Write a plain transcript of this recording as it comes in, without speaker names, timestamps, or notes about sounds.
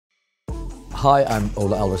Hi, I'm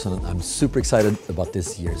Ola Ahlvarsson and I'm super excited about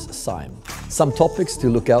this year's Sime. Some topics to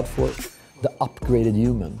look out for: the upgraded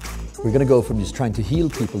human. We're gonna go from just trying to heal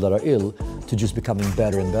people that are ill to just becoming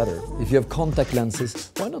better and better. If you have contact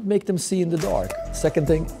lenses, why not make them see in the dark? Second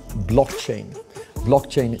thing, blockchain.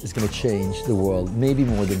 Blockchain is gonna change the world, maybe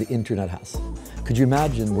more than the internet has. Could you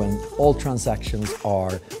imagine when all transactions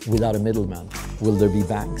are without a middleman? Will there be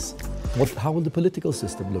banks? How will the political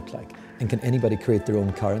system look like? And can anybody create their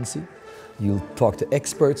own currency? You'll talk to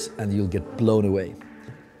experts and you'll get blown away.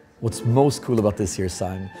 What's most cool about this year's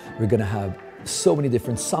Sime, we're gonna have so many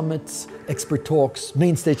different summits, expert talks,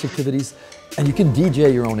 main stage activities, and you can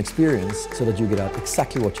DJ your own experience so that you get out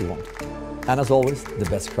exactly what you want. And as always, the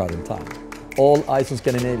best crowd in town. All eyes on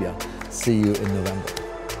Scandinavia. See you in November.